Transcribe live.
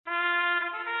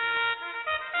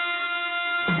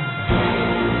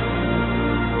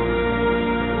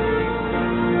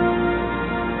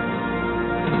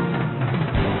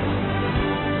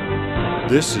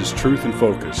This is Truth in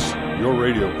Focus, your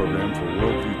radio program for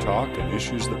worldview talk and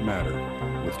issues that matter,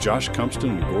 with Josh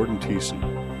Cumpston and Gordon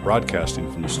Thiessen,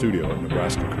 broadcasting from the studio at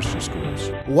Nebraska Christian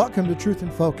Schools. Welcome to Truth in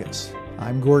Focus.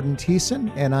 I'm Gordon Thiessen,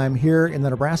 and I'm here in the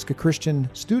Nebraska Christian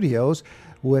Studios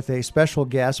with a special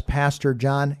guest, Pastor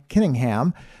John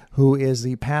Kiningham, who is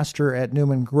the pastor at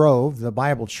Newman Grove, the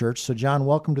Bible Church. So, John,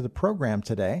 welcome to the program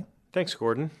today. Thanks,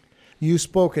 Gordon. You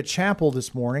spoke at chapel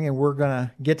this morning, and we're going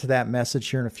to get to that message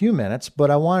here in a few minutes,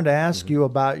 but I wanted to ask you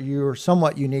about your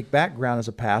somewhat unique background as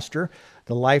a pastor,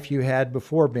 the life you had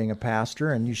before being a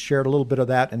pastor, and you shared a little bit of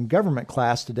that in government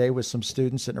class today with some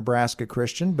students at Nebraska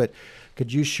Christian, but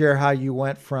could you share how you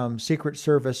went from Secret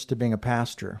Service to being a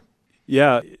pastor?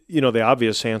 Yeah, the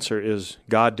obvious answer is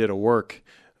God did a work,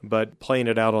 but playing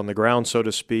it out on the ground, so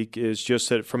to speak, is just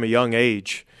that from a young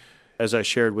age, as I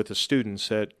shared with the students,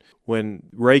 that when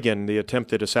Reagan, the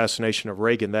attempted assassination of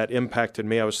Reagan, that impacted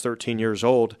me. I was 13 years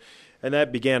old, and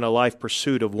that began a life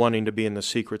pursuit of wanting to be in the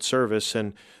Secret Service,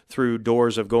 and through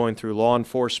doors of going through law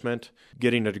enforcement,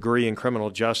 getting a degree in criminal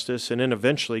justice, and then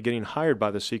eventually getting hired by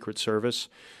the Secret Service,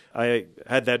 I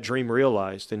had that dream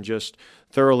realized and just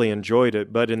thoroughly enjoyed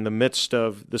it. But in the midst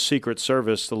of the Secret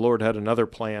Service, the Lord had another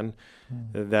plan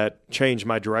that changed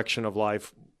my direction of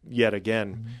life yet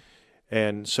again.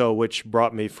 And so, which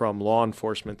brought me from law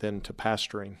enforcement then to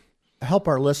pastoring. Help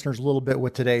our listeners a little bit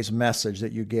with today's message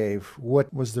that you gave.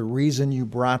 What was the reason you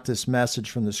brought this message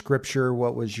from the Scripture?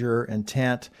 What was your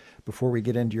intent before we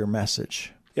get into your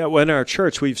message? Yeah, well, in our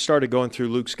church, we've started going through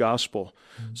Luke's Gospel.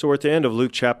 So we're at the end of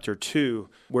Luke chapter 2,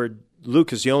 where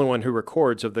Luke is the only one who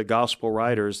records of the Gospel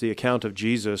writers the account of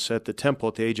Jesus at the temple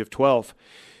at the age of 12.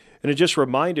 And it just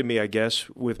reminded me, I guess,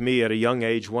 with me at a young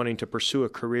age wanting to pursue a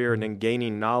career and then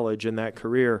gaining knowledge in that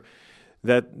career,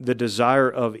 that the desire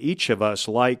of each of us,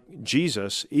 like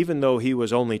Jesus, even though he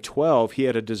was only 12, he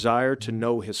had a desire to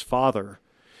know his Father.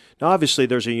 Now, obviously,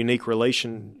 there's a unique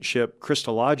relationship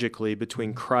Christologically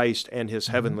between Christ and his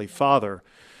heavenly Father.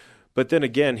 But then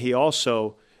again, he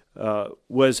also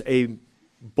was a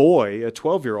boy, a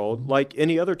 12-year-old, like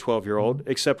any other 12-year-old,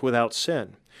 except without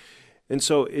sin. And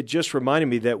so it just reminded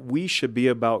me that we should be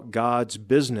about God's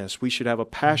business. We should have a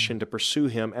passion to pursue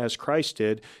him as Christ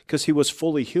did, because he was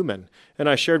fully human. And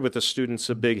I shared with the students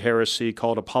a big heresy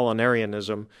called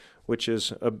Apollinarianism, which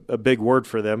is a big word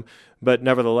for them. But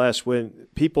nevertheless, when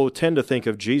people tend to think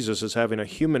of Jesus as having a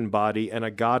human body and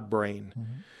a God brain,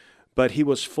 but he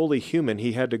was fully human.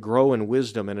 He had to grow in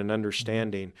wisdom and in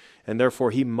understanding. And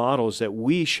therefore, he models that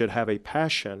we should have a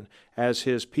passion as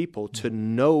his people to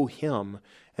know him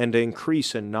and to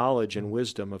increase in knowledge and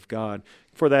wisdom of God,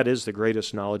 for that is the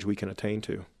greatest knowledge we can attain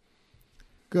to.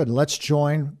 Good. Let's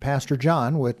join Pastor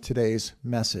John with today's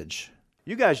message.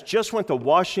 You guys just went to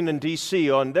Washington, D.C.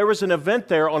 There was an event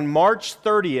there on March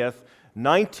 30th,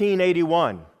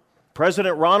 1981.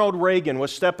 President Ronald Reagan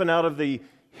was stepping out of the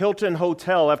Hilton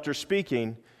Hotel after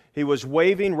speaking. He was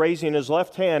waving, raising his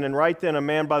left hand, and right then a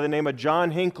man by the name of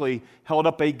John Hinckley held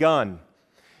up a gun.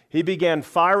 He began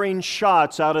firing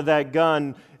shots out of that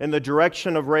gun in the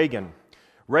direction of Reagan.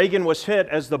 Reagan was hit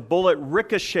as the bullet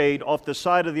ricocheted off the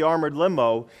side of the armored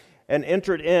limo and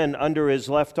entered in under his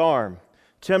left arm.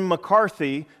 Tim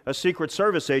McCarthy, a Secret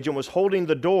Service agent, was holding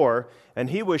the door, and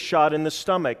he was shot in the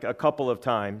stomach a couple of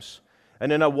times. And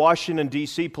then a Washington,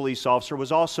 D.C. police officer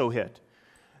was also hit.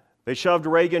 They shoved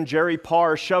Reagan, Jerry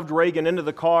Parr shoved Reagan into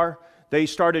the car. They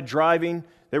started driving.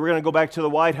 They were going to go back to the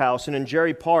White House, and then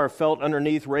Jerry Parr felt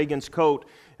underneath Reagan's coat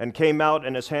and came out,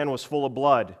 and his hand was full of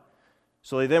blood.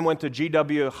 So they then went to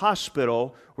GW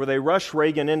Hospital, where they rushed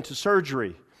Reagan into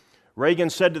surgery. Reagan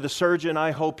said to the surgeon,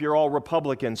 "I hope you're all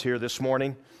Republicans here this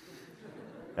morning."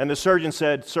 And the surgeon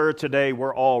said, "Sir, today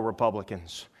we're all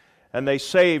Republicans." And they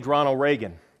saved Ronald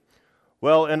Reagan.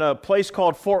 Well, in a place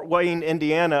called Fort Wayne,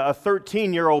 Indiana, a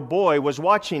 13-year-old boy was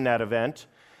watching that event,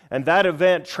 and that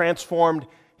event transformed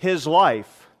his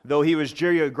life, though he was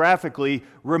geographically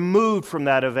removed from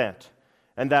that event,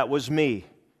 and that was me.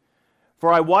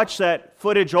 For I watched that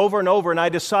footage over and over, and I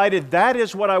decided that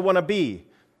is what I want to be.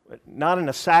 Not an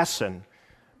assassin,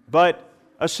 but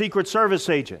a Secret Service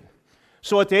agent.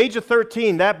 So at the age of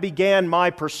 13, that began my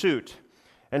pursuit.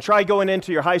 And try going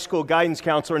into your high school guidance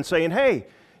counselor and saying, "Hey,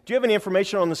 do you have any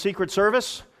information on the Secret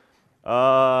Service?"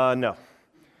 No.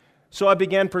 So I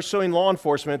began pursuing law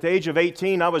enforcement. At the age of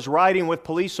 18, I was riding with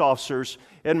police officers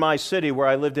in my city where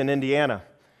I lived in Indiana.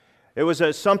 It was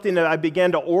something that I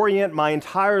began to orient my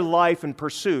entire life in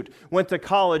pursuit. Went to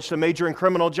college to major in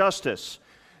criminal justice.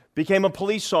 Became a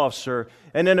police officer,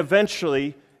 and then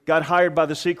eventually got hired by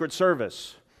the Secret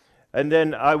Service. And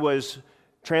then I was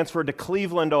transferred to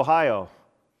Cleveland, Ohio.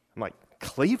 I'm like,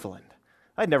 Cleveland?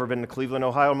 I'd never been to Cleveland,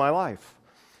 Ohio in my life.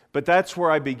 But that's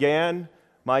where I began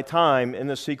my time in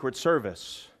the Secret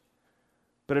Service.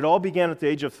 But it all began at the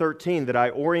age of 13 that I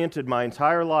oriented my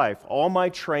entire life, all my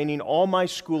training, all my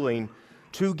schooling,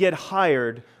 to get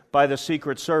hired by the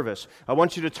Secret Service. I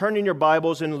want you to turn in your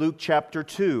Bibles in Luke chapter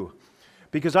 2,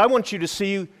 because I want you to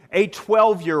see a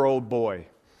 12-year-old boy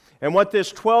and what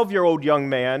this 12-year-old young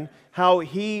man, how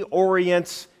he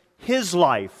orients his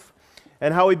life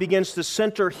and how he begins to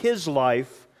center his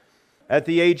life at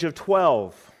the age of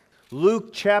 12.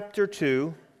 Luke chapter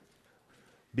 2,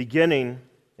 beginning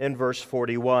in verse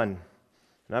 41.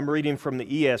 And I'm reading from the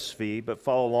ESV, but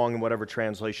follow along in whatever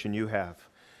translation you have.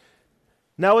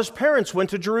 Now his parents went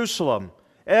to Jerusalem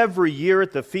every year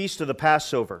at the feast of the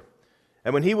Passover.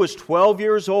 And when he was 12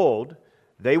 years old,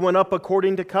 they went up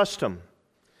according to custom.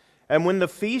 And when the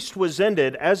feast was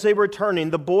ended, as they were returning,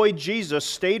 the boy Jesus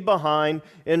stayed behind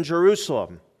in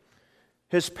Jerusalem.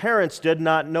 His parents did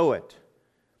not know it.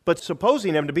 But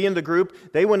supposing him to be in the group,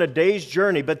 they went a day's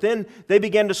journey. But then they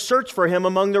began to search for him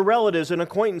among their relatives and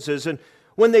acquaintances. And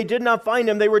when they did not find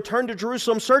him, they returned to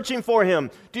Jerusalem searching for him.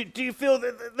 Do you feel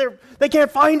that they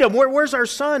can't find him? Where's our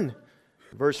son?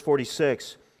 Verse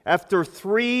 46, after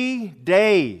 3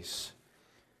 days,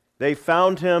 they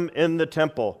found him in the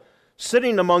temple,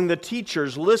 sitting among the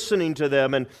teachers, listening to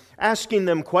them and asking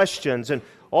them questions. And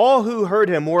all who heard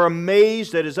him were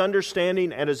amazed at his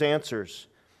understanding and his answers.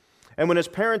 And when his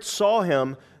parents saw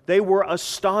him, they were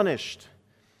astonished.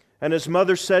 And his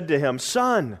mother said to him,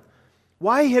 "Son,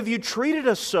 why have you treated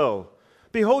us so?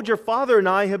 Behold, your father and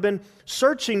I have been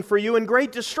searching for you in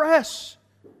great distress."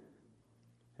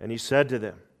 And he said to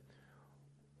them,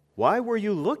 "Why were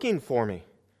you looking for me?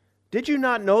 Did you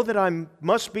not know that I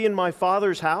must be in my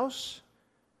Father's house?"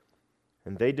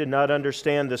 And they did not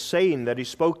understand the saying that he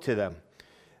spoke to them.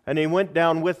 And he went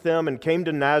down with them and came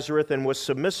to Nazareth and was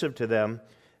submissive to them.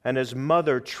 And his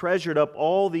mother treasured up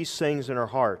all these things in her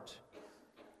heart.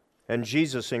 And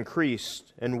Jesus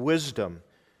increased in wisdom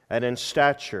and in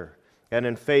stature and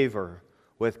in favor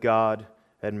with God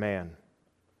and man.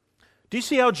 Do you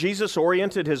see how Jesus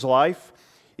oriented his life?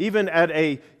 Even at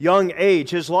a young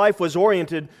age, his life was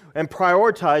oriented and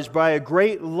prioritized by a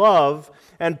great love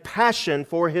and passion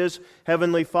for his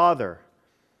heavenly Father.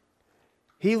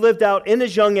 He lived out in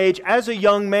his young age as a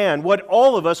young man what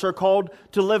all of us are called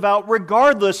to live out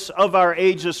regardless of our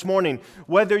age this morning.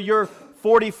 Whether you're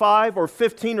 45 or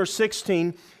 15 or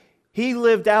 16, he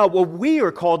lived out what we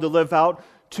are called to live out,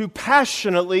 to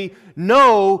passionately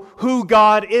know who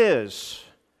God is.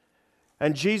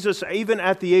 And Jesus, even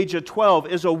at the age of 12,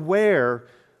 is aware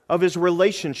of his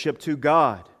relationship to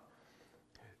God.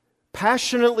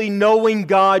 Passionately knowing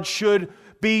God should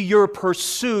be your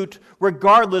pursuit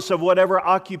regardless of whatever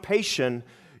occupation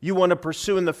you want to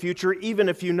pursue in the future, even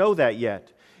if you know that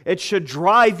yet. It should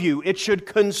drive you. It should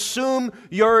consume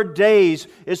your days,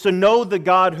 is to know the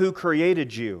God who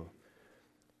created you.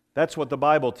 That's what the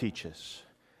Bible teaches.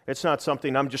 It's not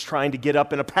something I'm just trying to get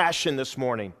up in a passion this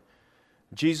morning.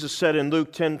 Jesus said in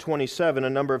Luke 10:27, a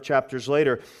number of chapters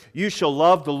later, "You shall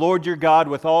love the Lord your God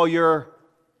with all your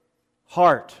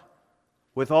heart,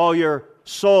 with all your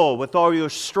soul, with all your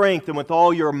strength, and with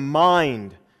all your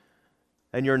mind,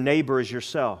 and your neighbor as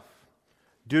yourself."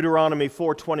 Deuteronomy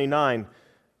 4:29,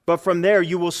 "But from there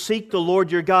you will seek the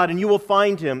Lord your God, and you will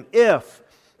find Him if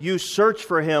you search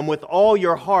for Him with all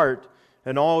your heart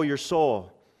and all your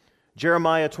soul."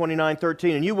 Jeremiah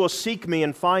 29:13, "And you will seek me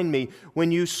and find me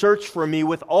when you search for me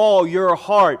with all your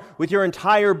heart, with your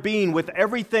entire being, with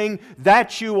everything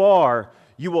that you are.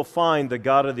 You will find the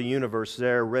God of the universe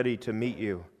there ready to meet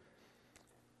you."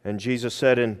 And Jesus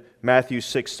said in Matthew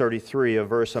 6:33, a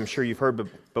verse I'm sure you've heard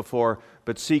before,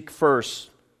 "But seek first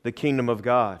the kingdom of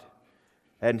God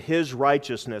and His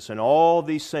righteousness, and all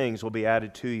these things will be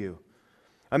added to you."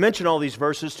 I mention all these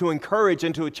verses to encourage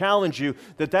and to challenge you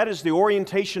that is the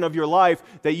orientation of your life,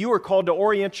 that you are called to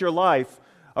orient your life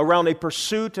around a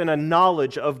pursuit and a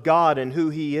knowledge of God and who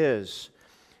He is.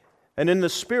 And in the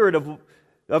spirit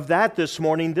of that this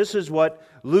morning, this is what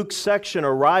Luke's section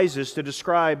arises to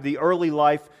describe the early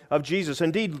life of Jesus.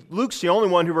 Indeed, Luke's the only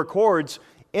one who records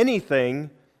anything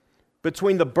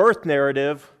between the birth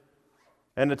narrative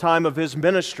and the time of his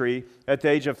ministry at the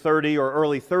age of 30 or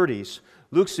early 30s.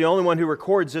 Luke's the only one who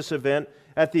records this event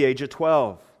at the age of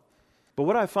 12. But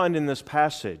what I find in this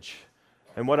passage,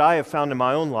 and what I have found in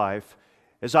my own life,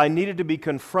 is I needed to be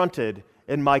confronted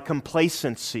in my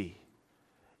complacency,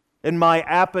 in my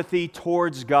apathy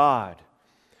towards God,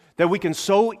 that we can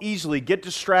so easily get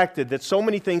distracted, that so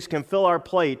many things can fill our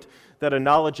plate, that a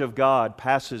knowledge of God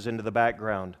passes into the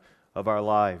background of our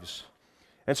lives.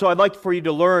 And so I'd like for you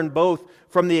to learn both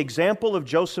from the example of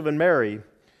Joseph and Mary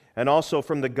and also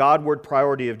from the Godward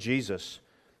priority of Jesus.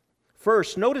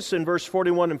 First, notice in verse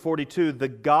 41 and 42 the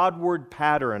Godward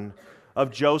pattern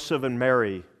of Joseph and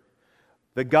Mary.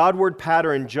 The Godward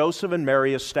pattern Joseph and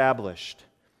Mary established.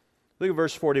 Look at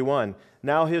verse 41.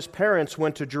 Now his parents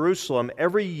went to Jerusalem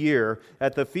every year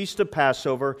at the feast of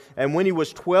Passover, and when he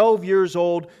was 12 years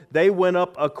old, they went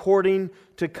up according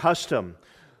to custom.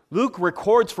 Luke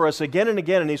records for us again and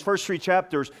again in these first 3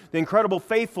 chapters the incredible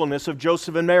faithfulness of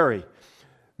Joseph and Mary.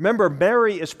 Remember,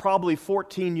 Mary is probably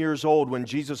 14 years old when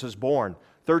Jesus is born,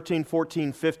 13,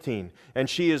 14, 15, and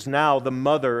she is now the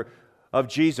mother of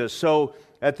Jesus. So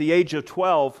at the age of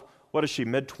 12, what is she,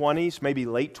 mid-20s, maybe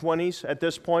late 20s at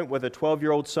this point with a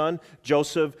 12-year-old son?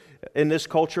 Joseph, in this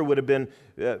culture, would have been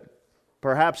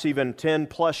perhaps even 10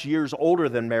 plus years older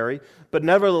than Mary. But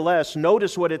nevertheless,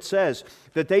 notice what it says,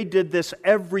 that they did this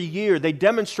every year. They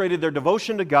demonstrated their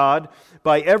devotion to God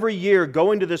by every year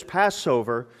going to this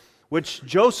Passover, which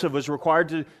Joseph was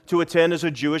required to attend as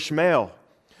a Jewish male.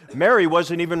 Mary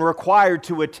wasn't even required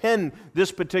to attend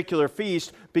this particular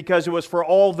feast because it was for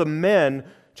all the men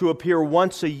to appear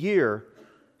once a year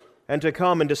and to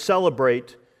come and to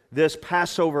celebrate this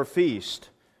Passover feast.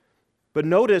 But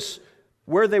notice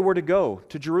where they were to go,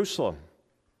 to Jerusalem.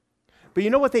 But you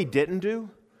know what they didn't do?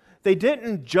 They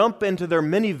didn't jump into their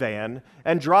minivan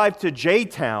and drive to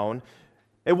J-Town.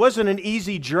 It wasn't an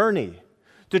easy journey.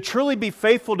 To truly be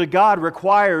faithful to God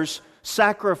requires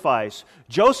sacrifice.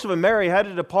 Joseph and Mary had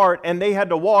to depart, and they had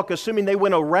to walk, assuming they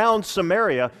went around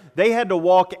Samaria, they had to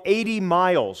walk 80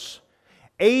 miles.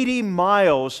 80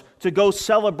 miles to go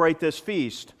celebrate this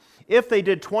feast. If they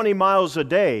did 20 miles a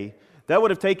day, that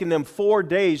would have taken them 4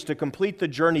 days to complete the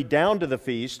journey down to the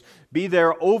feast, be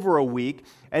there over a week,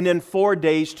 and then 4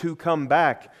 days to come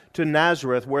back to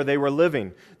Nazareth where they were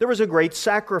living. There was a great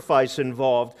sacrifice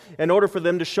involved in order for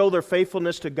them to show their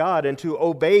faithfulness to God and to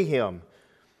obey Him.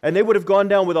 And they would have gone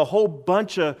down with a whole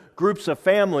bunch of groups of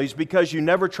families because you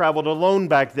never traveled alone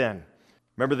back then.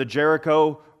 Remember the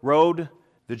Jericho road?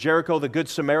 The Jericho, the Good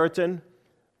Samaritan,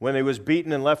 when he was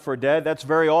beaten and left for dead? That's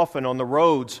very often on the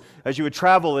roads as you would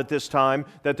travel at this time,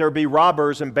 that there would be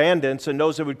robbers and bandits and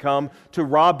those that would come to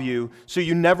rob you. So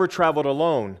you never traveled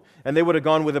alone. And they would have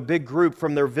gone with a big group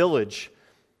from their village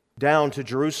down to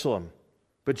Jerusalem.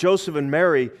 But Joseph and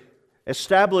Mary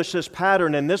established this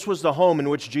pattern, and this was the home in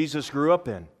which Jesus grew up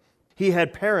in. He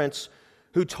had parents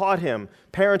who taught him,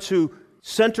 parents who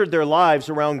centered their lives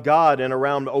around God and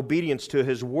around obedience to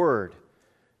His Word.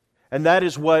 And that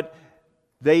is what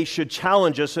they should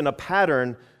challenge us in, a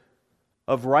pattern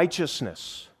of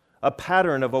righteousness, a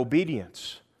pattern of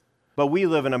obedience. But we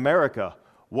live in America.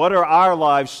 What are our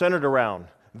lives centered around?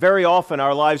 Very often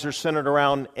our lives are centered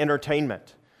around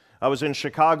entertainment. I was in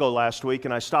Chicago last week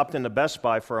and I stopped into Best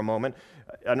Buy for a moment.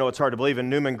 I know it's hard to believe in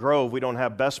Newman Grove we don't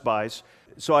have Best Buys.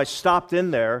 So I stopped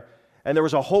in there and there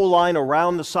was a whole line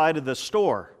around the side of the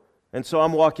store. And so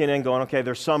I'm walking in going, okay,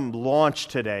 there's some launch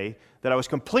today that I was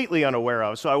completely unaware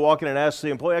of. So I walk in and ask the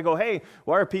employee, I go, hey,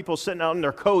 why are people sitting out in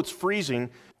their coats freezing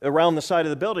around the side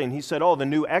of the building? He said, oh, the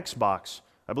new Xbox.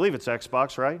 I believe it's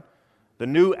Xbox, right? The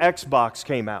new Xbox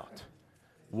came out.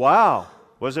 Wow.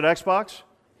 Was it Xbox?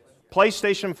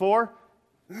 PlayStation 4?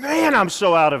 Man, I'm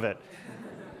so out of it.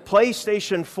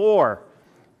 PlayStation 4.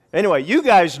 Anyway, you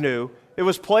guys knew it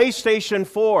was PlayStation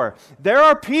 4. There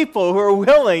are people who are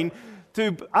willing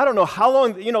to, I don't know how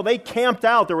long, they camped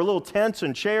out. There were little tents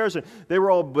and chairs, and they were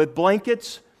all with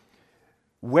blankets.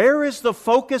 Where is the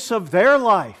focus of their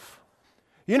life?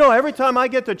 Every time I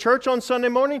get to church on Sunday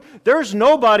morning, there's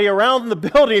nobody around the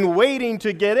building waiting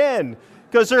to get in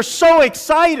because they're so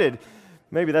excited.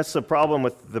 Maybe that's the problem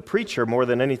with the preacher more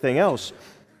than anything else.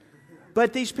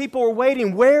 But these people are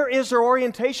waiting. Where is their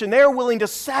orientation? They're willing to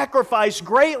sacrifice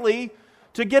greatly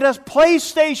to get us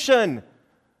PlayStation.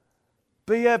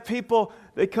 But yet people,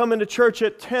 they come into church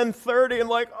at 10:30 and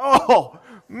like, oh,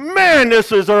 man,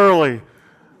 this is early.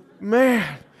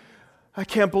 Man, I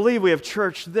can't believe we have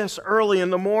church this early in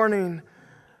the morning.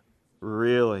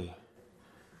 Really?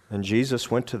 And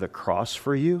Jesus went to the cross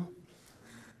for you?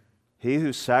 He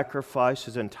who sacrificed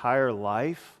His entire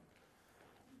life,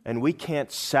 and we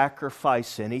can't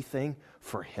sacrifice anything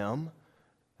for Him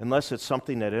unless it's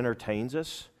something that entertains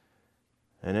us,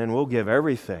 and then we'll give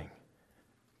everything,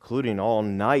 including all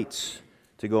nights,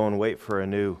 to go and wait for a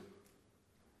new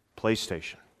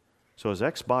PlayStation. So is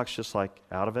Xbox just like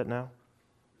out of it now?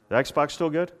 The Xbox still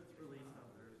good?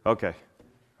 Okay.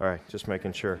 All right, just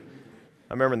making sure.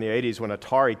 I remember in the 80s when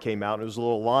Atari came out, and it was a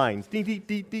little line.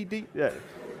 Yeah.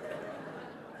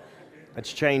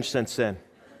 It's changed since then.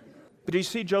 But do you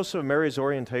see Joseph and Mary's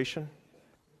orientation?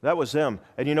 That was them.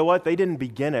 And you know what? They didn't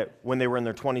begin it when they were in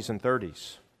their 20s and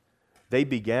 30s. They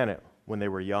began it when they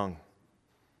were young.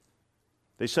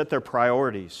 They set their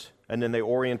priorities, and then they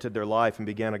oriented their life and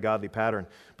began a godly pattern.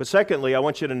 But secondly, I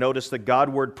want you to notice the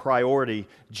Godward priority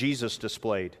Jesus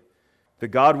displayed. The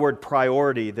Godward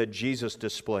priority that Jesus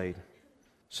displayed.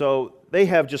 So they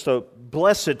have just a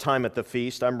blessed time at the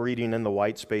feast. I'm reading in the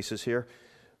white spaces here.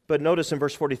 But notice in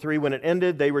verse 43, when it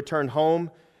ended, they returned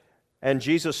home, and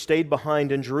Jesus stayed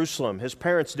behind in Jerusalem. His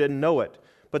parents didn't know it,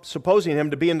 but supposing him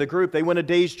to be in the group, they went a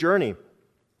day's journey.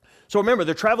 So remember,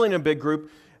 they're traveling in a big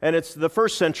group, and it's the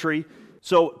first century.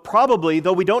 So probably,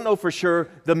 though we don't know for sure,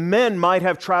 the men might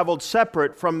have traveled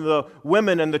separate from the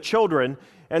women and the children.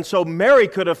 And so Mary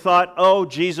could have thought, oh,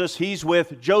 Jesus, he's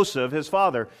with Joseph, his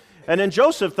father. And then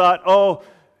Joseph thought, oh,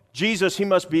 Jesus, he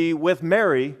must be with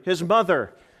Mary, his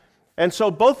mother. And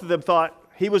so both of them thought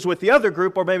he was with the other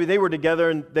group, or maybe they were together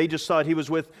and they just thought he was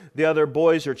with the other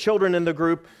boys or children in the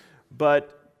group.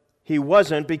 But he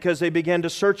wasn't, because they began to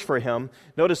search for him.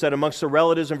 Notice that amongst the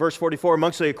relatives in verse 44,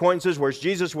 amongst the acquaintances, where's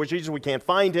Jesus? Where's Jesus? We can't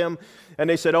find him. And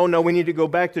they said, oh no, we need to go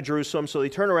back to Jerusalem. So they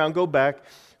turn around, go back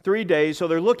 3 days. So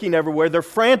they're looking everywhere. They're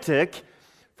frantic.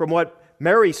 From what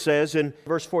Mary says in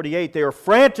verse 48, they are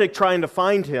frantic trying to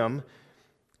find him,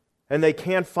 and they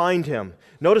can't find him.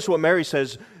 Notice what Mary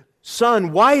says,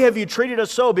 Son, why have you treated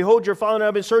us so? Behold, your father and I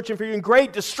have been searching for you in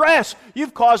great distress.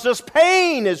 You've caused us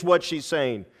pain, is what she's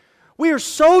saying. We are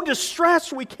so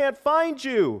distressed we can't find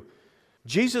you.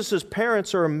 Jesus'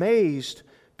 parents are amazed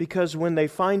because when they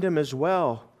find him as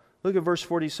well, look at verse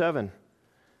 47.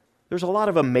 There's a lot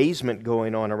of amazement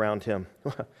going on around him.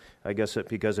 I guess it's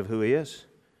because of who he is.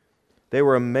 They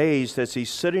were amazed as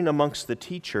he's sitting amongst the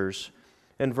teachers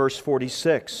in verse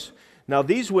 46. Now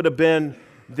these would have been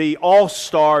the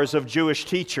all-stars of Jewish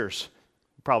teachers.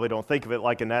 Probably don't think of it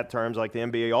like in that terms, like the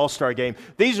NBA All-Star Game.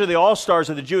 These are the all-stars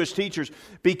of the Jewish teachers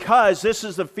because this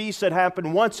is the feast that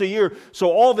happened once a year.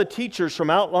 So all the teachers from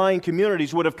outlying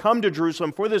communities would have come to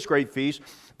Jerusalem for this great feast,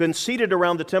 been seated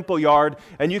around the temple yard,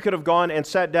 and you could have gone and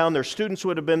sat down. Their students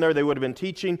would have been there. They would have been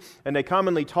teaching, and they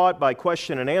commonly taught by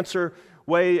question and answer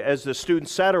way as the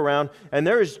students sat around. And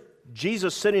there is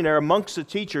Jesus sitting there amongst the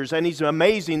teachers, and he's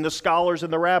amazing the scholars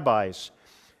and the rabbis.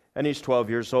 And he's 12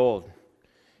 years old.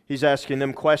 He's asking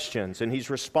them questions, and he's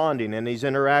responding, and he's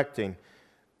interacting.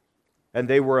 And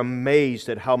they were amazed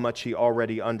at how much he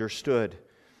already understood.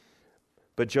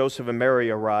 But Joseph and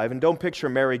Mary arrive, and don't picture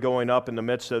Mary going up in the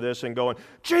midst of this and going,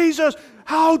 Jesus,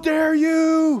 how dare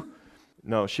you?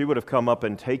 No, she would have come up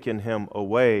and taken him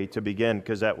away to begin,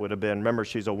 because that would have been, remember,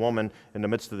 she's a woman in the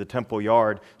midst of the temple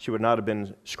yard. She would not have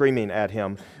been screaming at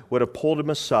him, would have pulled him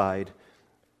aside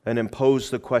and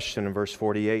imposed the question in verse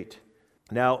 48.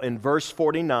 Now, in verse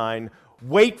 49,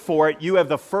 wait for it, you have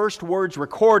the first words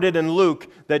recorded in Luke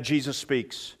that Jesus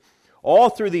speaks. All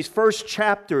through these first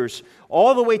chapters,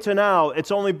 all the way to now,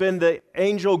 it's only been the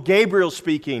angel Gabriel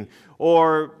speaking,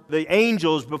 or the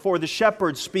angels before the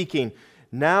shepherds speaking.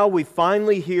 Now we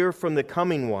finally hear from the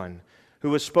coming one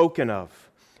who was spoken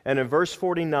of. And in verse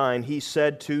 49, he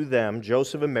said to them,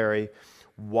 Joseph and Mary,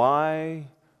 why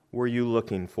were you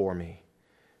looking for me?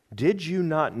 Did you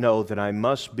not know that I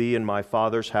must be in my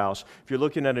Father's house? If you're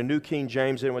looking at a New King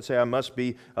James, it would say, I must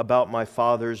be about my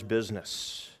Father's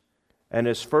business. And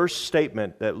his first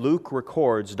statement that Luke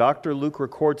records, Dr. Luke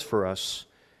records for us,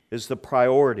 is the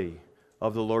priority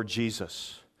of the Lord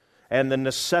Jesus and the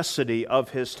necessity of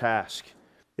his task.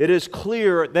 It is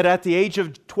clear that at the age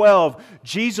of 12,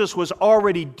 Jesus was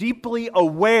already deeply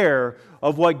aware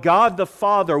of what God the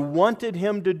Father wanted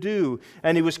him to do,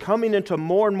 and he was coming into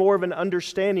more and more of an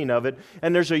understanding of it.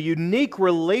 And there's a unique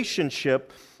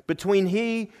relationship between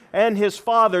he and his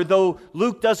Father, though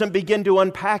Luke doesn't begin to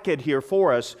unpack it here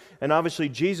for us, and obviously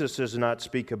Jesus does not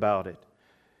speak about it.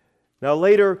 Now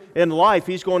later in life,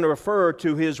 he's going to refer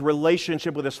to his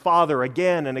relationship with his Father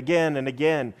again and again and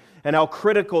again, and how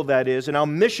critical that is, and how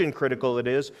mission critical it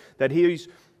is that he's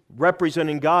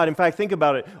representing God. In fact, think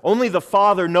about it. Only the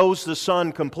Father knows the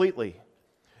Son completely,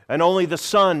 and only the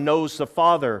Son knows the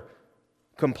Father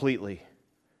completely.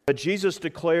 But Jesus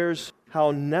declares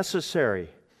how necessary.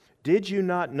 Did you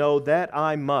not know that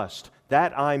I must?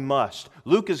 That I must.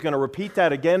 Luke is going to repeat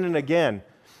that again and again.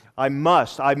 I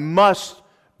must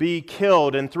be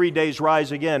killed and 3 days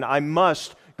rise again. I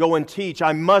must go and teach.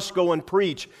 I must go and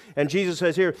preach. And Jesus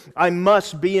says here, I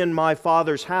must be in my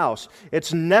Father's house.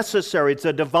 It's necessary. It's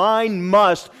a divine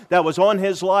must that was on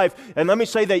his life. And let me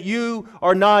say that you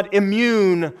are not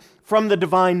immune from the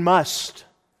divine must.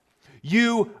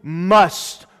 You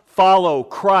must follow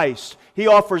Christ. He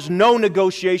offers no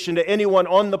negotiation to anyone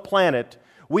on the planet.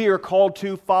 We are called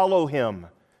to follow him.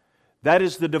 That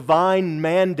is the divine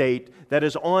mandate that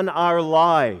is on our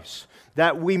lives,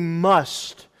 that we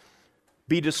must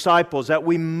be disciples, that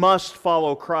we must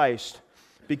follow Christ,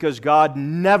 because God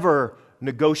never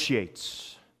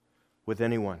negotiates with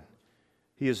anyone.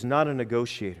 He is not a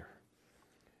negotiator.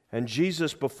 And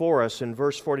Jesus before us in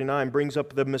verse 49 brings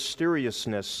up the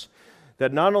mysteriousness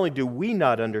that not only do we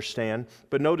not understand,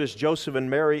 but notice Joseph and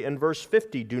Mary in verse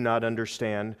 50 do not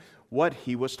understand what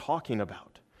he was talking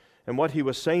about and what he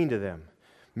was saying to them.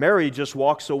 Mary just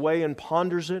walks away and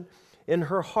ponders it in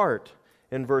her heart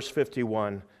in verse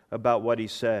 51 about what he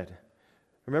said.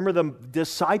 Remember, the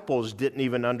disciples didn't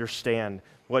even understand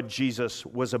what Jesus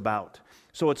was about.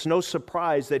 So it's no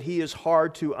surprise that he is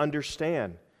hard to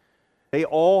understand. They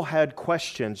all had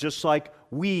questions, just like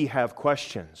we have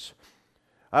questions.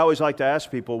 I always like to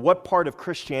ask people, what part of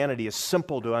Christianity is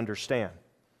simple to understand?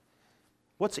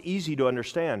 What's easy to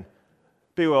understand?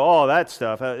 People go, oh, that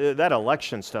stuff, that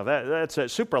election stuff, that's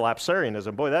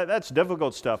superlapsarianism. Boy, that's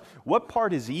difficult stuff. What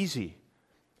part is easy?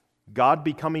 God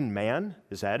becoming man?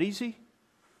 Is that easy?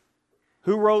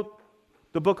 Who wrote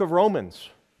the book of Romans?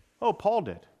 Oh, Paul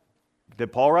did.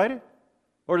 Did Paul write it?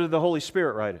 Or did the Holy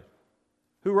Spirit write it?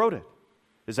 Who wrote it?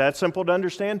 Is that simple to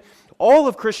understand? All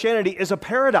of Christianity is a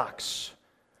paradox,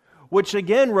 which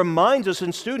again reminds us,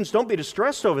 and students, don't be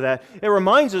distressed over that, it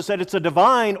reminds us that it's a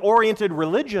divine-oriented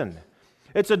religion.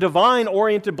 It's a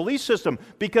divine-oriented belief system,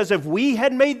 because if we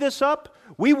had made this up,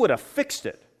 we would have fixed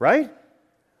it, right?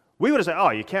 We would have said, oh,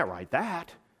 you can't write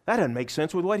that. That doesn't make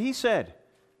sense with what he said.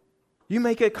 You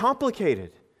make it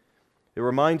complicated. It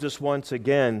reminds us once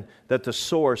again that the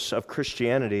source of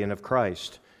Christianity and of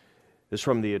Christ is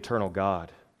from the eternal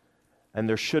God. And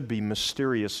there should be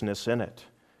mysteriousness in it,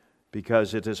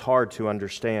 because it is hard to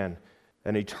understand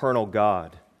an eternal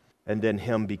God and then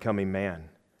Him becoming man.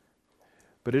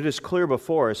 But it is clear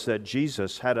before us that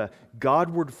Jesus had a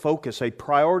Godward focus, a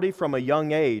priority from a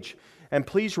young age. And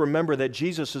please remember that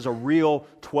Jesus is a real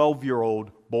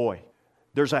 12-year-old boy.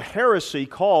 There's a heresy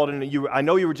called, and I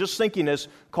know you were just thinking this,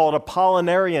 called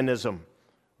Apollinarianism.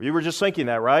 You were just thinking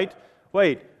that, right?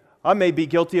 Wait, I may be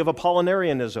guilty of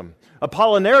Apollinarianism.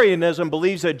 Apollinarianism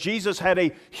believes that Jesus had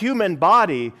a human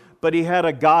body, but He had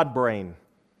a God brain.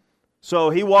 So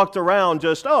He walked around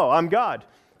just, oh, I'm God.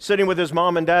 Sitting with His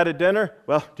mom and dad at dinner.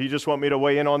 Well, do you just want me to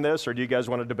weigh in on this, or do you guys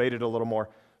want to debate it a little more?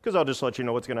 Because I'll just let you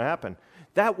know what's going to happen.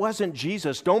 That wasn't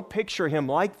Jesus. Don't picture Him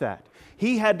like that.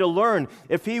 He had to learn.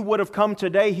 If He would have come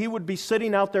today, He would be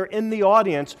sitting out there in the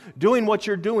audience doing what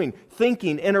you're doing,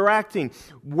 thinking, interacting,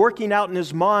 working out in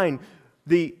His mind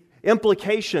the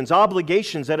implications,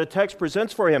 obligations that a text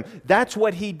presents for Him. That's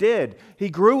what He did. He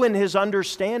grew in His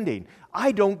understanding.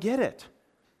 I don't get it.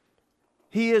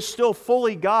 He is still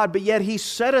fully God, but yet He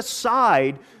set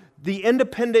aside the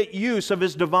independent use of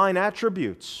His divine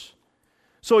attributes.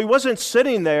 So He wasn't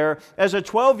sitting there as a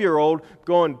 12-year-old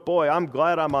going, boy, I'm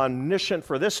glad I'm omniscient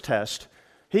for this test.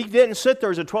 He didn't sit there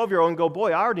as a 12-year-old and go,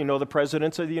 boy, I already know the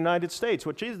presidents of the United States,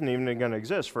 which isn't even going to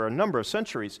exist for a number of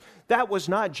centuries. That was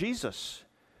not Jesus.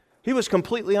 He was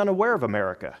completely unaware of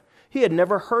America. He had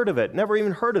never heard of it, never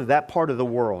even heard of that part of the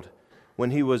world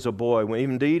when he was a boy,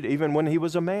 indeed, even when he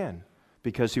was a man,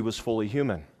 because he was fully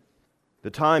human. The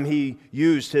time He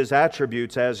used His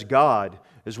attributes as God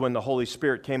is when the Holy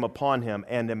Spirit came upon Him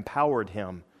and empowered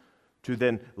Him to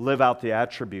then live out the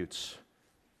attributes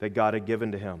that God had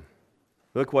given to Him.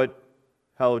 Look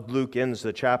how Luke ends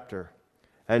the chapter.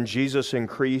 And Jesus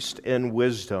increased in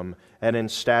wisdom and in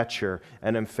stature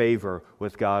and in favor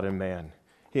with God and man.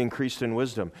 He increased in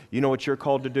wisdom. You know what you're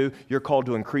called to do? You're called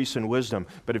to increase in wisdom.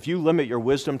 But if you limit your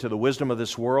wisdom to the wisdom of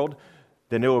this world,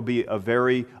 then it will be a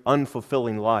very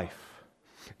unfulfilling life.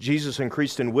 Jesus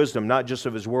increased in wisdom, not just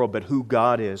of His world, but who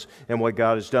God is and what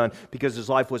God has done, because His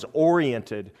life was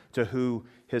oriented to who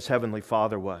His heavenly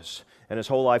Father was. And His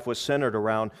whole life was centered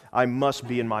around, I must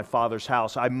be in my Father's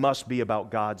house. I must be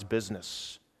about God's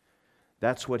business.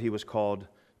 That's what He was called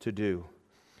to do.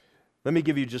 Let me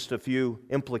give you just a few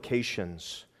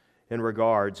implications in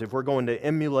regards. If we're going to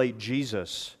emulate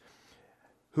Jesus,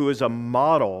 who is a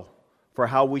model for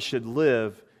how we should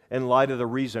live in light of the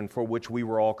reason for which we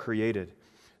were all created.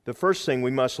 The first thing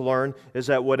we must learn is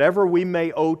that whatever we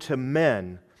may owe to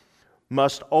men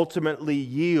must ultimately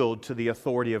yield to the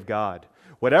authority of God.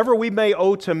 Whatever we may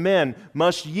owe to men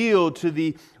must yield to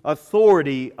the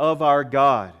authority of our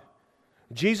God.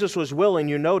 Jesus was willing,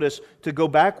 you notice, to go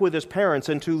back with His parents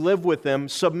and to live with them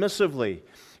submissively.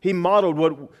 He modeled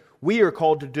what we are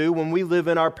called to do when we live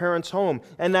in our parents' home,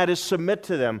 and that is submit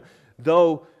to them,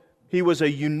 though He was a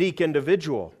unique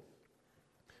individual.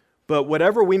 But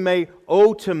whatever we may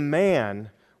owe to man,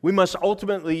 we must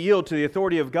ultimately yield to the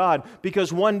authority of God,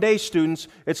 because one day, students,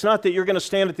 it's not that you're going to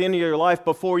stand at the end of your life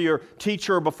before your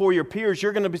teacher or before your peers.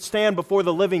 You're going to stand before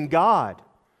the living God.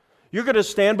 You're going to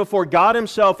stand before God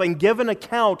Himself and give an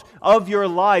account of your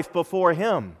life before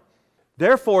Him.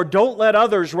 Therefore, don't let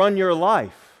others run your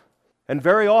life. And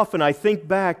very often I think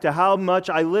back to how much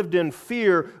I lived in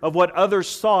fear of what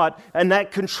others thought, and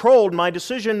that controlled my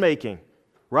decision making.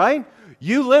 Right?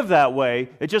 You live that way.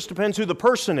 It just depends who the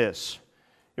person is.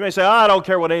 You may say, I don't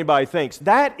care what anybody thinks.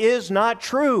 That is not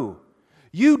true.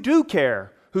 You do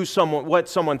care what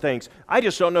someone thinks. I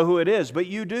just don't know who it is, but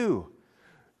you do.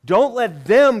 Don't let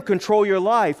them control your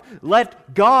life.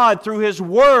 Let God, through His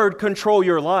Word, control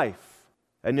your life.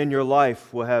 And then your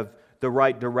life will have the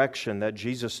right direction that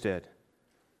Jesus did.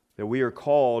 That we are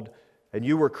called and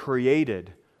you were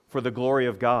created for the glory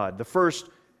of God. The first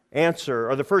answer,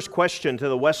 or the first question to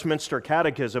the Westminster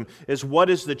Catechism is, what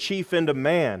is the chief end of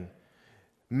man?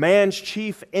 Man's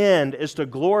chief end is to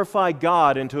glorify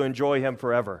God and to enjoy Him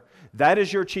forever. That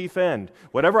is your chief end.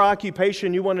 Whatever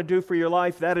occupation you want to do for your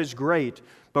life, that is great.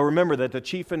 But remember that the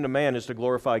chief end of man is to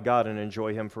glorify God and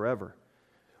enjoy Him forever.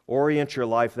 Orient your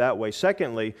life that way.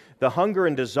 Secondly, the hunger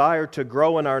and desire to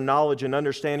grow in our knowledge and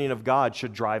understanding of God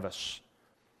should drive us.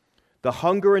 The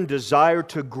hunger and desire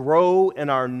to grow in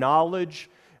our knowledge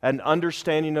and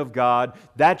understanding of God,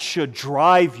 that should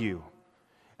drive you.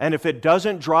 And if it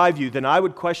doesn't drive you, then I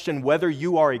would question whether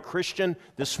you are a Christian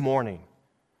this morning.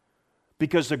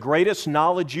 Because the greatest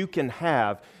knowledge you can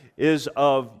have is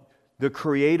of the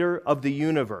Creator of the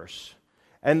universe.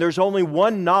 And there's only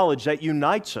one knowledge that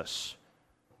unites us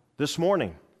this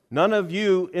morning. None of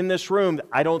you in this room,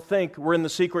 I don't think, were in the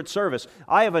Secret Service.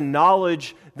 I have a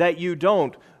knowledge that you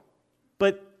don't.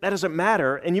 But that doesn't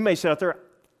matter. And you may sit out there,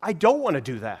 I don't want to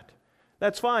do that.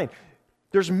 That's fine.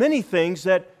 There's many things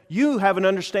that you have an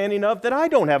understanding of that I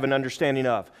don't have an understanding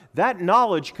of. That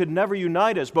knowledge could never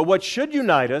unite us. But what should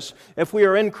unite us, if we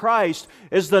are in Christ,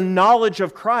 is the knowledge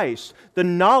of Christ, the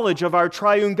knowledge of our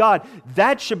triune God.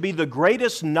 That should be the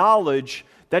greatest knowledge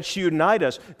that should unite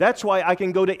us. That's why I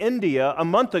can go to India a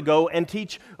month ago and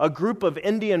teach a group of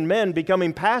Indian men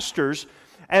becoming pastors,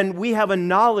 and we have a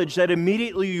knowledge that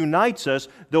immediately unites us,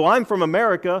 though I'm from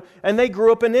America and they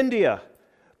grew up in India.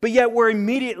 But yet we're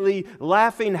immediately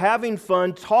laughing, having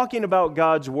fun, talking about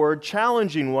God's Word,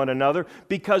 challenging one another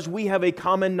because we have a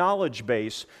common knowledge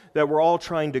base that we're all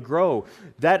trying to grow.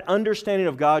 That understanding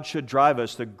of God should drive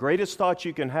us. The greatest thoughts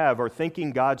you can have are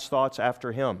thinking God's thoughts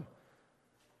after Him.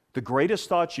 The greatest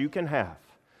thoughts you can have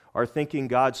are thinking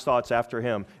God's thoughts after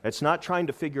Him. It's not trying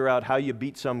to figure out how you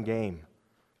beat some game.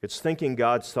 It's thinking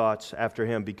God's thoughts after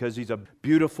Him because He's a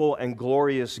beautiful and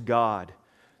glorious God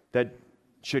that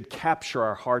should capture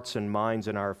our hearts and minds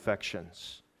and our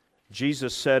affections.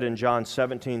 Jesus said in John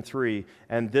 17:3,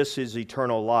 and this is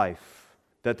eternal life,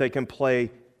 that they can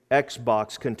play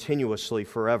Xbox continuously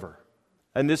forever.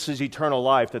 And this is eternal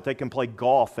life, that they can play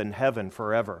golf in heaven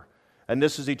forever. And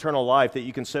this is eternal life, that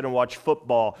you can sit and watch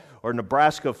football or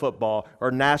Nebraska football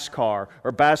or NASCAR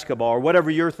or basketball or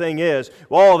whatever your thing is.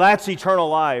 Well, that's eternal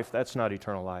life. That's not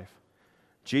eternal life.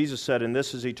 Jesus said, and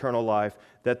this is eternal life,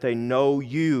 that they know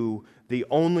you, the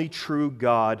only true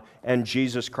God, and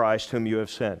Jesus Christ whom you have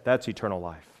sent. That's eternal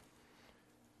life.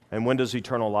 And when does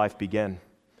eternal life begin?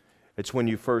 It's when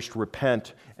you first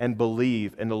repent and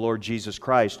believe in the Lord Jesus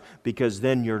Christ, because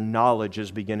then your knowledge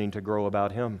is beginning to grow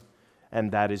about Him.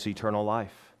 And that is eternal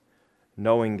life,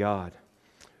 knowing God.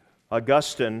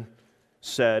 Augustine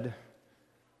said,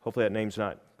 hopefully that name's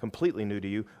not completely new to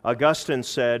you, Augustine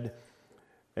said,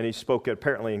 and he spoke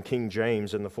apparently in King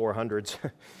James in the 400s,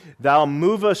 Thou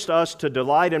movest us to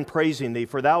delight in praising Thee,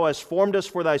 for Thou hast formed us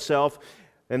for Thyself.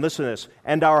 And listen to this,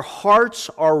 and our hearts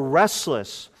are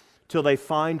restless till they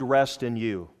find rest in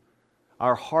You.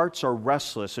 Our hearts are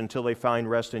restless until they find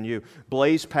rest in You.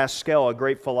 Blaise Pascal, a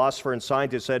great philosopher and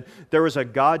scientist, said, there is a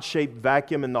God-shaped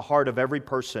vacuum in the heart of every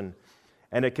person,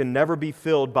 and it can never be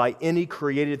filled by any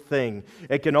created thing.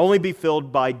 It can only be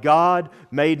filled by God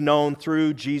made known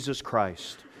through Jesus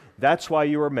Christ. That's why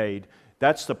you were made.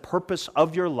 That's the purpose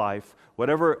of your life.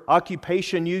 Whatever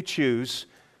occupation you choose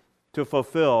to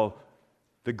fulfill,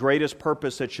 the greatest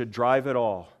purpose that should drive it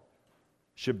all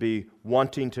should be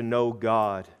wanting to know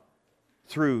God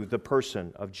through the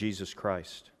person of Jesus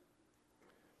Christ.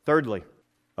 Thirdly,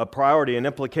 a priority, an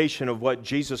implication of what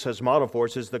Jesus has modeled for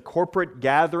us is the corporate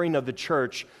gathering of the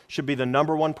church should be the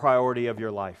number one priority of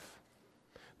your life.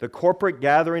 The corporate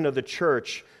gathering of the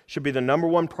church should be the number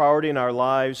one priority in our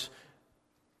lives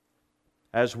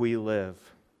as we live.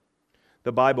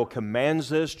 The Bible commands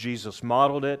this, Jesus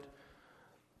modeled it,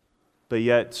 but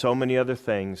yet so many other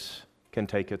things can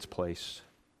take its place.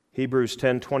 Hebrews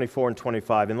 10:24 and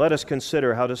 25. And let us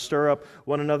consider how to stir up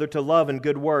one another to love and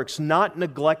good works, not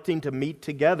neglecting to meet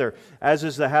together, as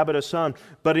is the habit of some,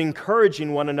 but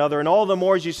encouraging one another. And all the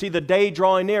more as you see the day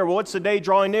drawing near. Well, what's the day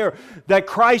drawing near? That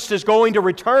Christ is going to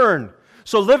return.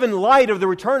 So live in light of the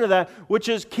return of that, which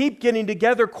is keep getting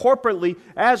together corporately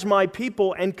as my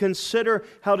people and consider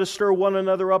how to stir one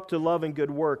another up to love and good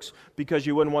works, because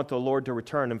you wouldn't want the Lord to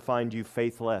return and find you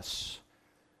faithless,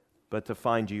 but to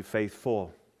find you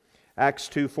faithful. Acts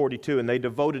 2:42, and they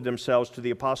devoted themselves to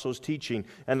the apostles' teaching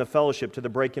and the fellowship, to the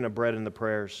breaking of bread and the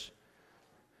prayers.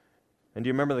 And do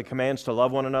you remember the commands to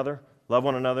love one another? Love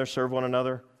one another, serve one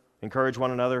another, encourage one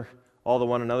another. All the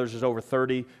one another's, there's over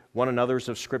 30 one another's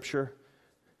of Scripture.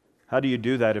 How do you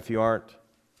do that if you aren't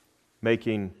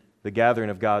making the gathering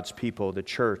of God's people, the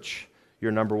church,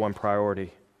 your number one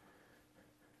priority?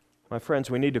 My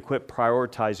friends, we need to quit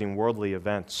prioritizing worldly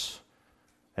events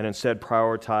and instead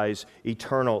prioritize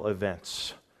eternal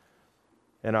events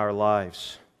in our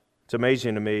lives. It's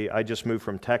amazing to me, I just moved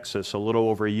from Texas a little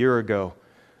over a year ago,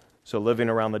 so living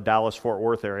around the Dallas-Fort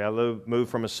Worth area. I moved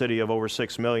from a city of over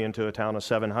 6 million to a town of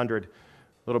 700. A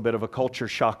little bit of a culture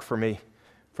shock for me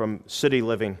from city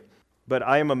living. But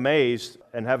I am amazed,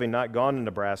 and having not gone to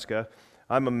Nebraska,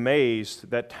 I'm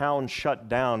amazed that towns shut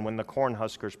down when the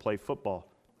Cornhuskers play football,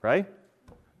 right?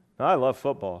 Now, I love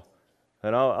football,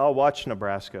 and I'll watch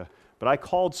Nebraska. But I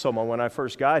called someone when I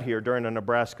first got here during a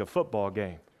Nebraska football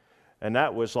game, and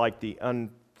that was like the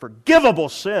unforgivable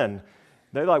sin.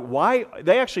 They're like, why?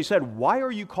 They actually said, why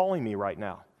are you calling me right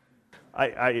now?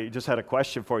 I just had a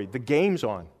question for you. The game's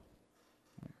on.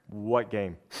 What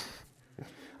game?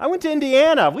 I went to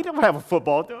Indiana. We don't have a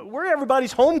football. We're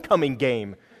everybody's homecoming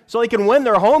game. So they can win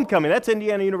their homecoming. That's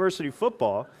Indiana University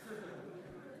football.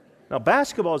 Now,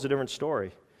 basketball is a different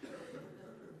story.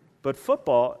 But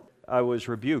football, I was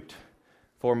rebuked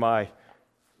for my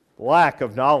lack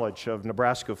of knowledge of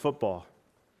Nebraska football.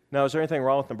 Now, is there anything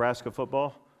wrong with Nebraska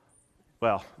football?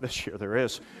 Well, this year there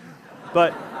is.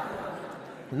 But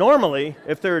normally,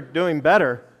 if they're doing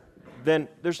better, then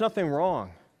there's nothing wrong.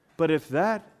 But if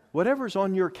whatever's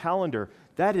on your calendar,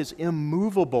 that is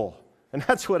immovable. And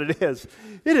that's what it is.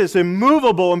 It is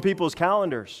immovable in people's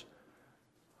calendars.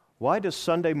 Why does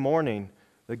Sunday morning,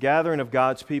 the gathering of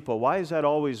God's people, why is that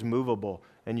always movable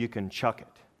and you can chuck it?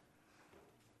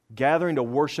 Gathering to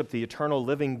worship the eternal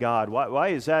living God. Why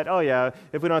is that? Oh yeah,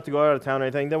 if we don't have to go out of town or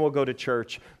anything, then we'll go to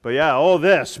church. But yeah,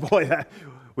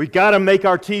 we got to make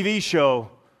our TV show.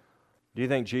 Do you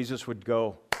think Jesus would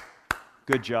go,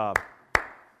 good job?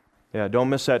 Yeah, don't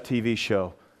miss that TV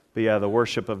show. But yeah, the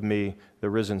worship of me, the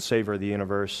risen Savior of the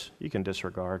universe, you can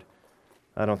disregard.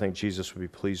 I don't think Jesus would be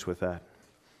pleased with that.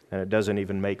 And it doesn't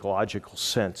even make logical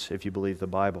sense if you believe the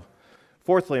Bible.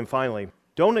 Fourthly and finally,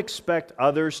 don't expect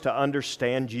others to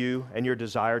understand you and your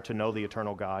desire to know the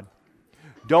eternal God.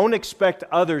 Don't expect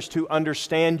others to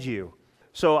understand you.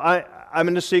 So I'm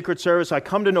in the Secret Service. I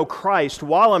come to know Christ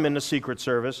while I'm in the Secret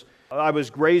Service. I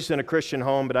was raised in a Christian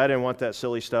home, but I didn't want that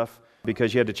silly stuff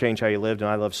because you had to change how you lived, and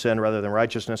I love sin rather than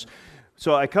righteousness.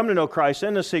 So I come to know Christ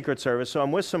in the Secret Service, so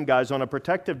I'm with some guys on a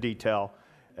protective detail,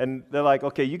 and they're like,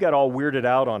 okay, you got all weirded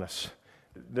out on us.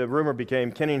 The rumor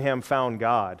became Kiningham found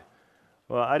God.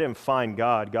 Well, I didn't find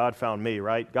God. God found me,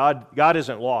 right? God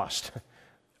isn't lost.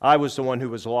 I was the one who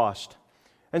was lost.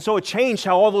 And so it changed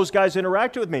how all those guys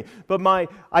interacted with me. But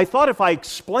I thought if I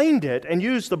explained it and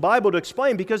used the Bible to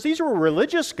explain, because these were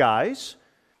religious guys,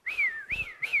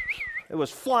 it was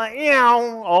flying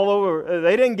all over.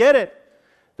 They didn't get it.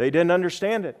 They didn't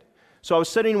understand it. So I was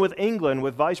sitting with England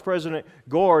with Vice President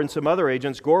Gore and some other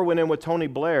agents. Gore went in with Tony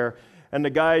Blair, and the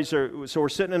guys so we're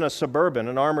sitting in a Suburban,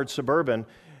 an armored Suburban,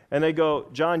 and they go,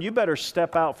 John, you better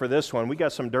step out for this one. We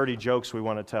got some dirty jokes we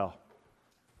want to tell.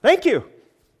 Thank you.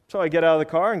 So I get out of the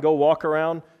car and go walk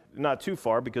around, not too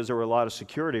far because there were a lot of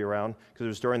security around, because it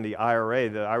was during the IRA,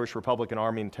 the Irish Republican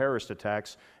Army, and terrorist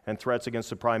attacks and threats against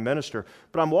the Prime Minister.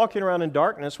 But I'm walking around in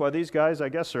darkness while these guys, I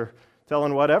guess, are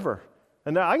telling whatever.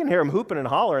 And I can hear them hooping and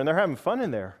hollering, and they're having fun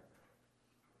in there.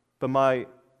 But my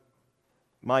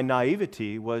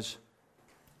naivety was,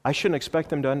 I shouldn't expect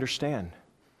them to understand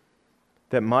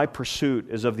that my pursuit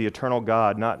is of the eternal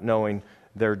God, not knowing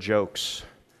their jokes.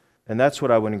 And that's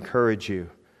what I would encourage you.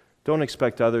 Don't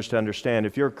expect others to understand.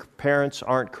 If your parents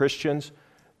aren't Christians,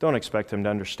 don't expect them to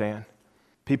understand.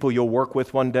 People you'll work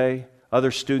with one day,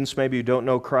 other students maybe who don't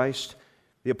know Christ.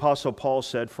 The Apostle Paul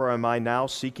said, "For am I now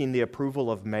seeking the approval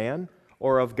of man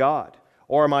or of God?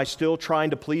 Or am I still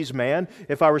trying to please man?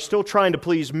 If I were still trying to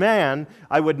please man,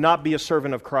 I would not be a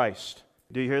servant of Christ."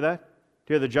 Do you hear that?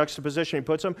 Do you hear the juxtaposition he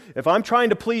puts them? If I'm trying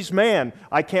to please man,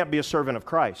 I can't be a servant of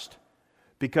Christ.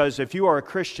 Because if you are a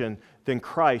Christian, then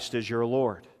Christ is your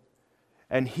Lord.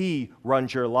 And He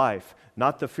runs your life,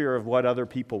 not the fear of what other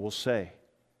people will say.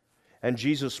 And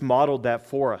Jesus modeled that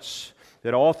for us,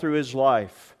 that all through His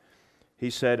life, He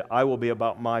said, I will be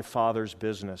about my Father's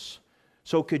business.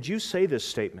 So could you say this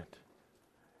statement?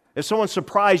 If someone's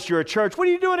surprised you're at church, what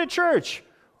are you doing at church?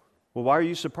 Well, why are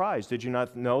you surprised? Did you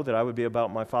not know that I would be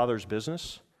about my Father's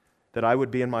business? That I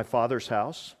would be in my Father's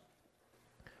house?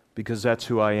 Because that's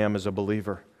who I am as a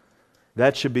believer.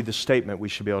 That should be the statement we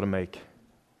should be able to make.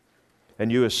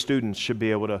 And you as students should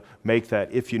be able to make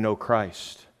that if you know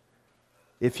Christ.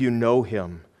 If you know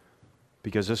Him.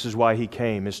 Because this is why He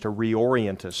came, is to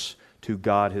reorient us to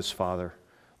God His Father.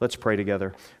 Let's pray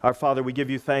together. Our Father, we give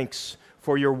You thanks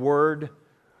for Your Word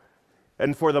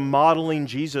and for the modeling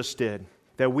Jesus did,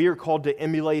 that we are called to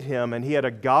emulate Him, and He had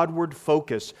a Godward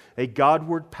focus, a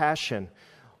Godward passion.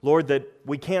 Lord, that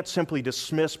we can't simply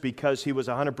dismiss because He was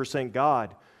 100%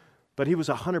 God, but He was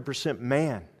 100%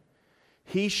 man.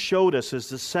 He showed us as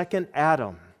the second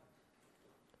Adam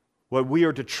what we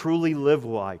are to truly live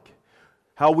like,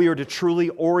 how we are to truly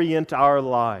orient our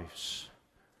lives.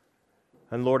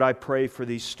 And Lord, I pray for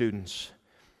these students.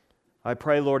 I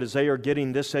pray, Lord, as they are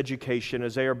getting this education,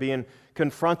 as they are being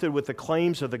confronted with the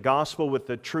claims of the gospel, with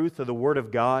the truth of the Word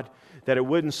of God, that it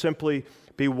wouldn't simply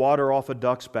be water off a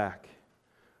duck's back,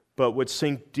 but would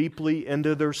sink deeply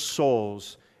into their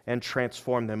souls and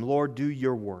transform them. Lord, do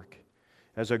Your work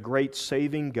as a great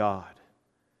saving God.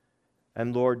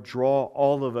 And Lord, draw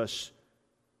all of us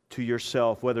to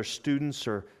Yourself, whether students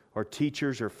or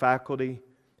teachers or faculty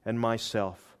and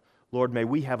myself. Lord, may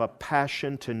we have a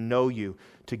passion to know You,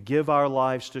 to give our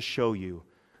lives to show You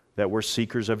that we're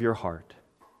seekers of Your heart.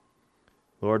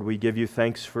 Lord, we give You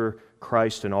thanks for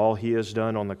Christ and all He has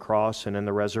done on the cross and in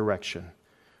the resurrection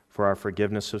for our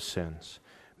forgiveness of sins.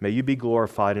 May You be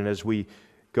glorified, and as we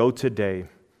go today,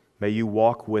 may You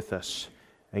walk with us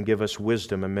and give us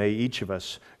wisdom, and may each of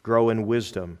us grow in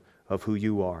wisdom of who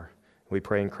You are. We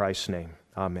pray in Christ's name.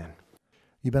 Amen.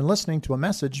 You've been listening to a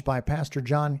message by Pastor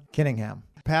John Kiningham,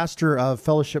 pastor of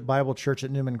Fellowship Bible Church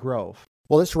at Newman Grove.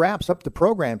 Well, this wraps up the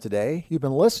program today. You've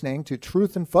been listening to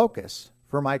Truth in Focus.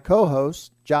 For my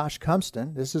co-host, Josh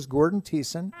Cumston, this is Gordon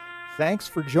Thiessen. Thanks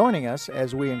for joining us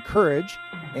as we encourage,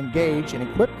 engage, and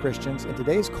equip Christians in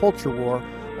today's culture war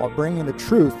while bringing the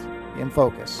truth in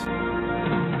focus.